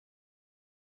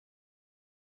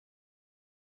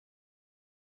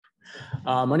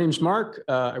My name's Mark.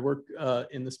 I work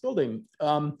in this building.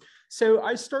 So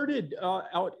I started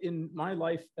out in my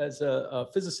life as a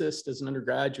physicist, as an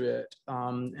undergraduate,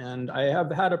 and I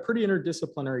have had a pretty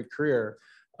interdisciplinary career.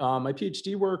 My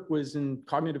PhD work was in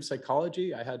cognitive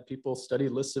psychology. I had people study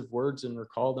lists of words and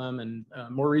recall them. And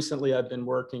more recently, I've been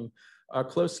working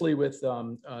closely with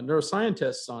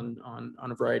neuroscientists on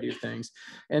a variety of things.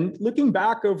 And looking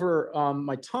back over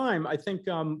my time, I think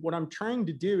what I'm trying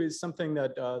to do is something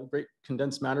that great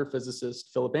condensed matter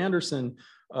physicist Philip Anderson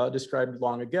described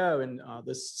long ago in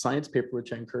this science paper,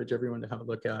 which I encourage everyone to have a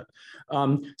look at.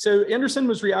 So Anderson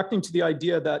was reacting to the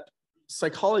idea that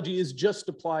psychology is just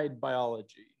applied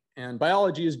biology. And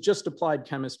biology is just applied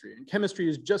chemistry, and chemistry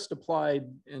is just applied,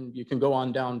 and you can go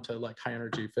on down to like high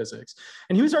energy physics.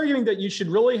 And he was arguing that you should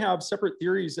really have separate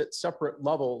theories at separate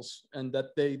levels, and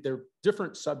that they're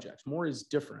different subjects. More is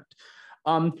different.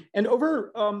 And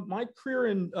over my career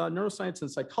in neuroscience and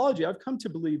psychology, I've come to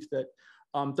believe that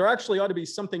there actually ought to be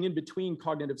something in between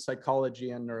cognitive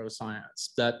psychology and neuroscience,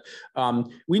 that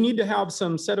we need to have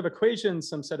some set of equations,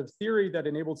 some set of theory that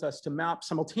enables us to map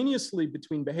simultaneously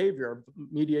between behavior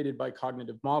mediated by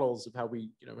cognitive models of how we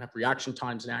have reaction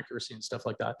times and accuracy and stuff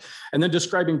like that, and then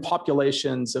describing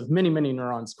populations of many, many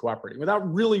neurons cooperating without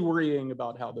really worrying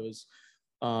about how those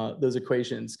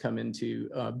equations come into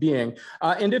being.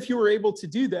 And if you were able to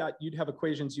do that, you'd have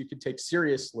equations you could take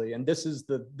seriously. And this is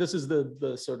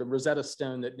the sort of Rosetta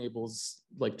Stone that enables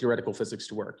like theoretical physics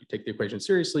to work. You take the equation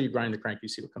seriously, you grind the crank, you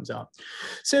see what comes out.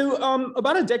 So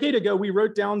about a decade ago, we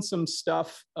wrote down some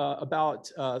stuff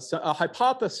about a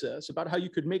hypothesis about how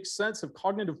you could make sense of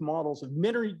cognitive models of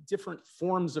many different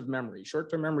forms of memory: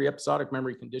 short-term memory, episodic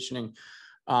memory, conditioning.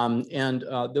 And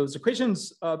those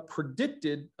equations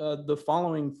predicted the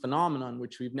following phenomenon,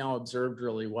 which we've now observed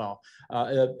really well,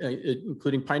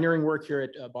 including pioneering work here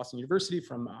at Boston University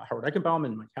from Howard Eichenbaum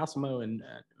and Mike Hasselmo and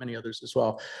many others as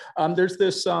well. There's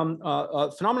this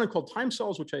phenomenon called time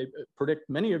cells, which I predict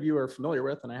many of you are familiar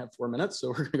with, and I have 4 minutes, so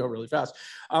we're going to go really fast.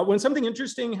 When something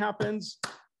interesting happens,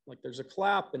 like there's a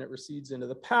clap and it recedes into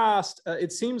the past,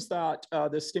 it seems that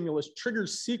this stimulus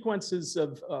triggers sequences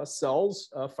of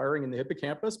cells firing in the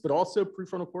hippocampus, but also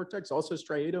prefrontal cortex, also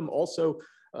striatum, also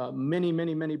many,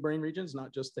 many, many brain regions,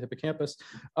 not just the hippocampus,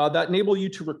 that enable you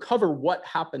to recover what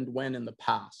happened when in the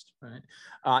past, right?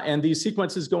 And these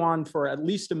sequences go on for at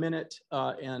least a minute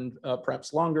and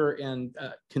perhaps longer, and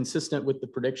consistent with the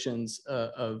predictions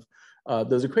of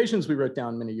those equations we wrote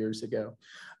down many years ago.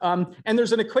 And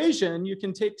there's an equation you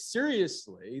can take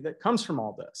seriously that comes from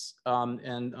all this.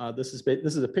 This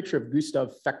is a picture of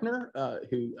Gustav Fechner,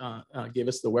 who gave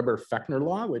us the Weber-Fechner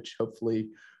law, which hopefully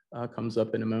comes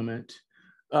up in a moment.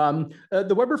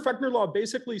 The Weber-Fechner law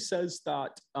basically says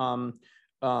that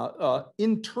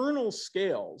internal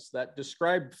scales that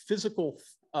describe physical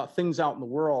things out in the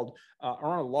world are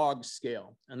on a log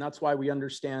scale. And that's why we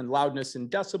understand loudness in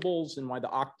decibels, and why the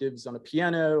octaves on a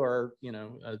piano are,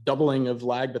 a doubling of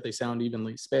lag, but they sound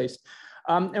evenly spaced.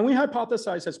 And we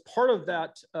hypothesize as part of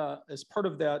that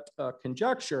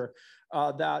conjecture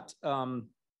that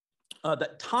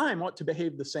that time ought to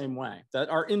behave the same way, that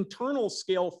our internal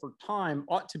scale for time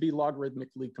ought to be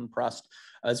logarithmically compressed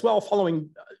as well, following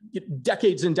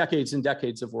decades and decades and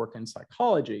decades of work in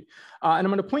psychology. And I'm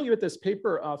going to point you at this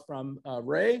paper from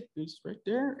Ray, who's right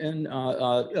there, and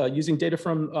using data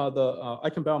from the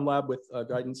Eichenbaum lab with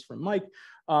guidance from Mike,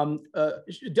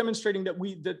 demonstrating that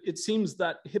it seems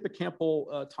that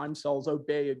hippocampal time cells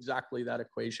obey exactly that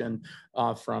equation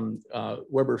from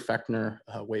Weber-Fechner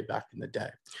way back in the day.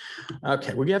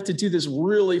 Okay, we have to do this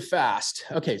really fast.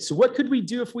 Okay, so what could we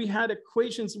do if we had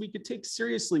equations we could take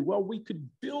seriously? Well, we could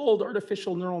build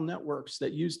artificial neural networks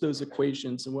that use those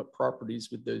equations, and what properties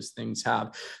would those things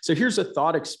have? So here's a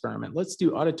thought experiment. Let's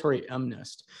do auditory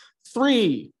MNIST.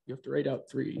 3, you have to write out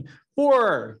 3.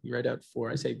 4, you write out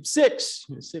 4. I say 6,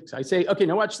 6. I say, okay,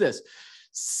 now watch this.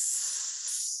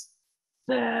 7.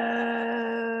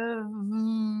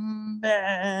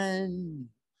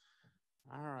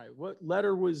 All right, what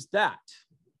letter was that?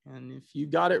 And if you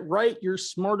got it right, you're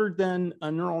smarter than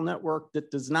a neural network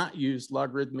that does not use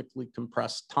logarithmically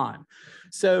compressed time.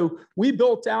 So we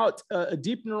built out a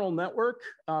deep neural network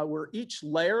where each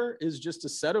layer is just a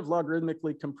set of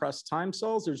logarithmically compressed time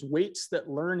cells. There's weights that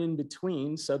learn in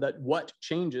between, so that what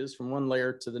changes from one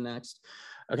layer to the next.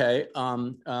 Okay,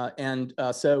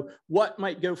 so what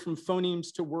might go from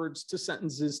phonemes to words to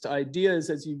sentences to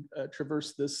ideas as you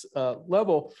traverse this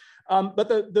level. But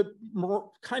the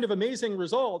more kind of amazing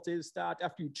result is that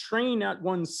after you train at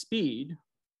one speed,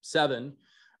 7,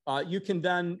 you can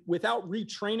then, without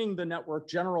retraining the network,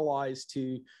 generalize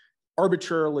to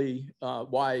arbitrarily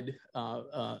wide,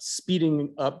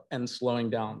 speeding up and slowing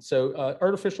down. So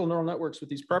artificial neural networks with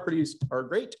these properties are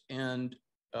great. And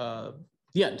the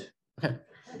end. Okay.